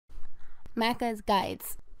Macca's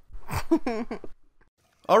guides.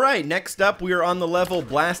 Alright, next up we are on the level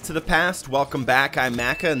Blast to the Past. Welcome back, I'm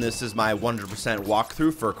Macca, and this is my 100%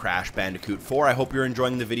 walkthrough for Crash Bandicoot 4. I hope you're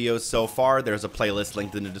enjoying the videos so far. There's a playlist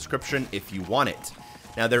linked in the description if you want it.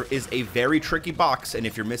 Now there is a very tricky box, and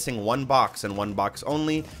if you're missing one box and one box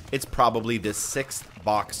only, it's probably this 6th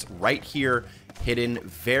box right here, hidden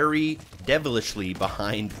very devilishly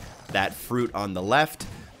behind that fruit on the left.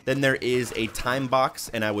 Then there is a time box,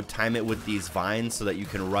 and I would time it with these vines so that you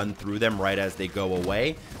can run through them right as they go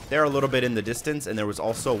away. They're a little bit in the distance, and there was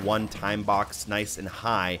also one time box nice and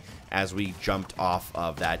high as we jumped off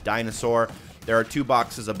of that dinosaur. There are 2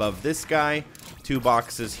 boxes above this guy, 2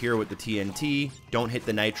 boxes here with the TNT. Don't hit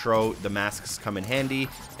the nitro, the masks come in handy,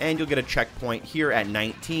 and you'll get a checkpoint here at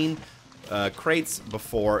 19 crates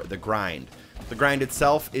before the grind. The grind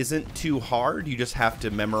itself isn't too hard, you just have to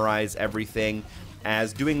memorize everything.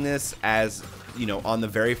 As doing this, as you know, on the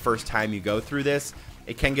very first time you go through this,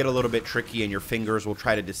 it can get a little bit tricky and your fingers will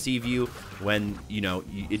try to deceive you when, you know,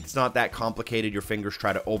 it's not that complicated. Your fingers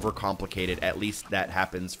try to overcomplicate it. At least that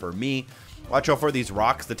happens for me. Watch out for these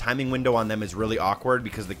rocks. The timing window on them is really awkward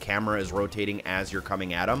because the camera is rotating as you're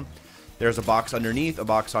coming at them. There's a box underneath, a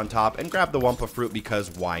box on top, and grab the Wumpa fruit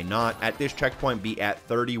because why not? At this checkpoint, be at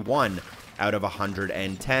 31 out of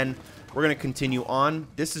 110. We're going to continue on.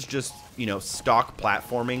 This is just, you know, stock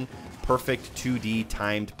platforming, perfect 2D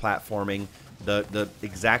timed platforming, the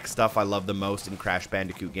exact stuff I love the most in Crash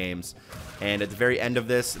Bandicoot games. And at the very end of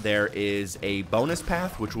this, there is a bonus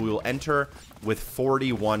path, which we will enter with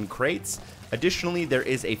 41 crates. Additionally, there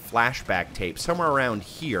is a flashback tape somewhere around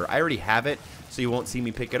here. I already have it, so you won't see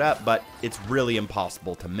me pick it up, but it's really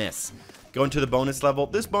impossible to miss. Going to the bonus level.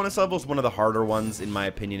 This bonus level is one of the harder ones, in my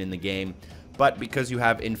opinion, in the game. But because you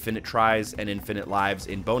have infinite tries and infinite lives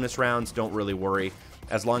in bonus rounds, don't really worry.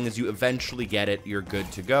 As long as you eventually get it, you're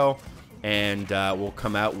good to go. And we'll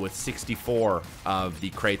come out with 64 of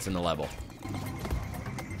the crates in the level.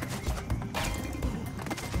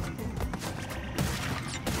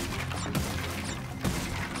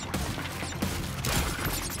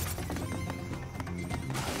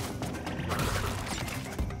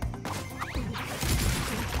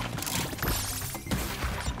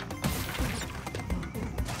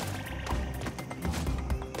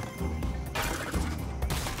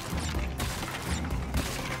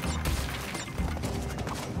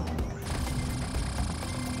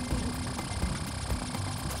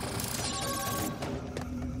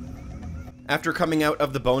 After coming out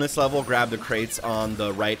of the bonus level, grab the crates on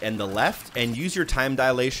the right and the left, and use your time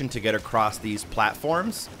dilation to get across these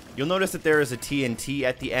platforms. You'll notice that there is a TNT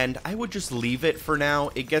at the end. I would just leave it for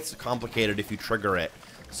now. It gets complicated if you trigger it.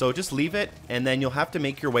 So just leave it, and then you'll have to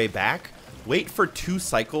make your way back. Wait for 2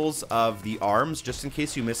 cycles of the arms, just in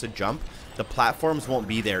case you miss a jump. The platforms won't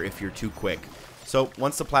be there if you're too quick. So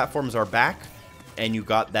once the platforms are back, and you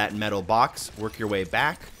got that metal box, work your way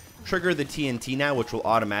back. Trigger the TNT now, which will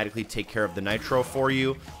automatically take care of the nitro for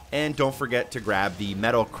you. And don't forget to grab the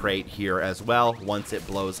metal crate here as well once it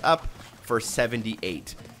blows up for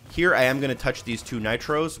 78. Here I am going to touch these 2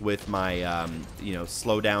 nitros with my, you know,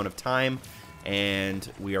 slowdown of time. And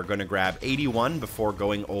we are going to grab 81 before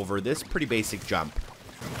going over this pretty basic jump.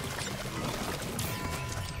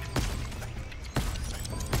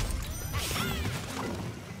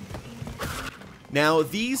 Now,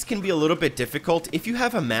 these can be a little bit difficult. If you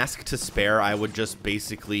have a mask to spare, I would just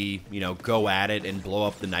basically, you know, go at it and blow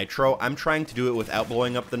up the nitro. I'm trying to do it without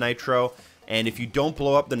blowing up the nitro, and if you don't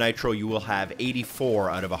blow up the nitro, you will have 84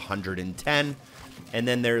 out of 110. And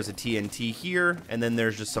then there's a TNT here, and then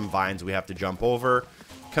there's just some vines we have to jump over.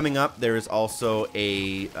 Coming up, there is also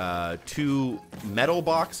a 2 metal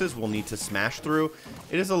boxes we'll need to smash through.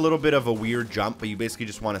 It is a little bit of a weird jump, but you basically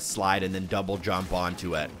just want to slide and then double jump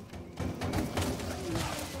onto it.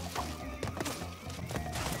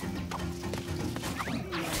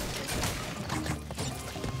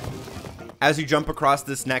 As you jump across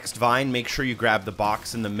this next vine, make sure you grab the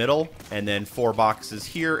box in the middle, and then 4 boxes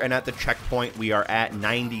here, and at the checkpoint we are at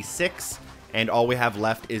 96, and all we have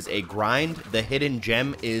left is a grind. The hidden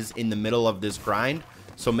gem is in the middle of this grind,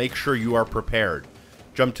 so make sure you are prepared.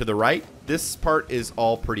 Jump to the right. This part is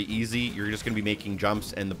all pretty easy. You're just going to be making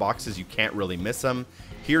jumps, and the boxes, you can't really miss them.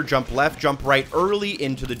 Here, jump left, jump right early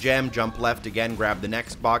into the gem, jump left again, grab the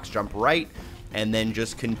next box, jump right, and then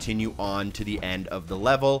just continue on to the end of the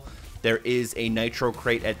level. There is a nitro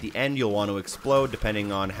crate at the end you'll want to explode,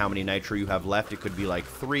 depending on how many nitro you have left. It could be like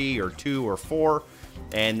 3 or 2 or 4,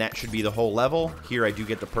 and that should be the whole level. Here I do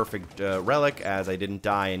get the perfect relic, as I didn't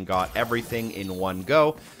die and got everything in one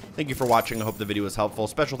go. Thank you for watching. I hope the video was helpful.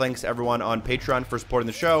 Special thanks to everyone on Patreon for supporting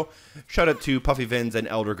the show. Shout out to Puffy Vins and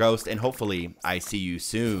Elder Ghost, and hopefully I see you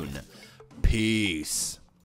soon. Peace.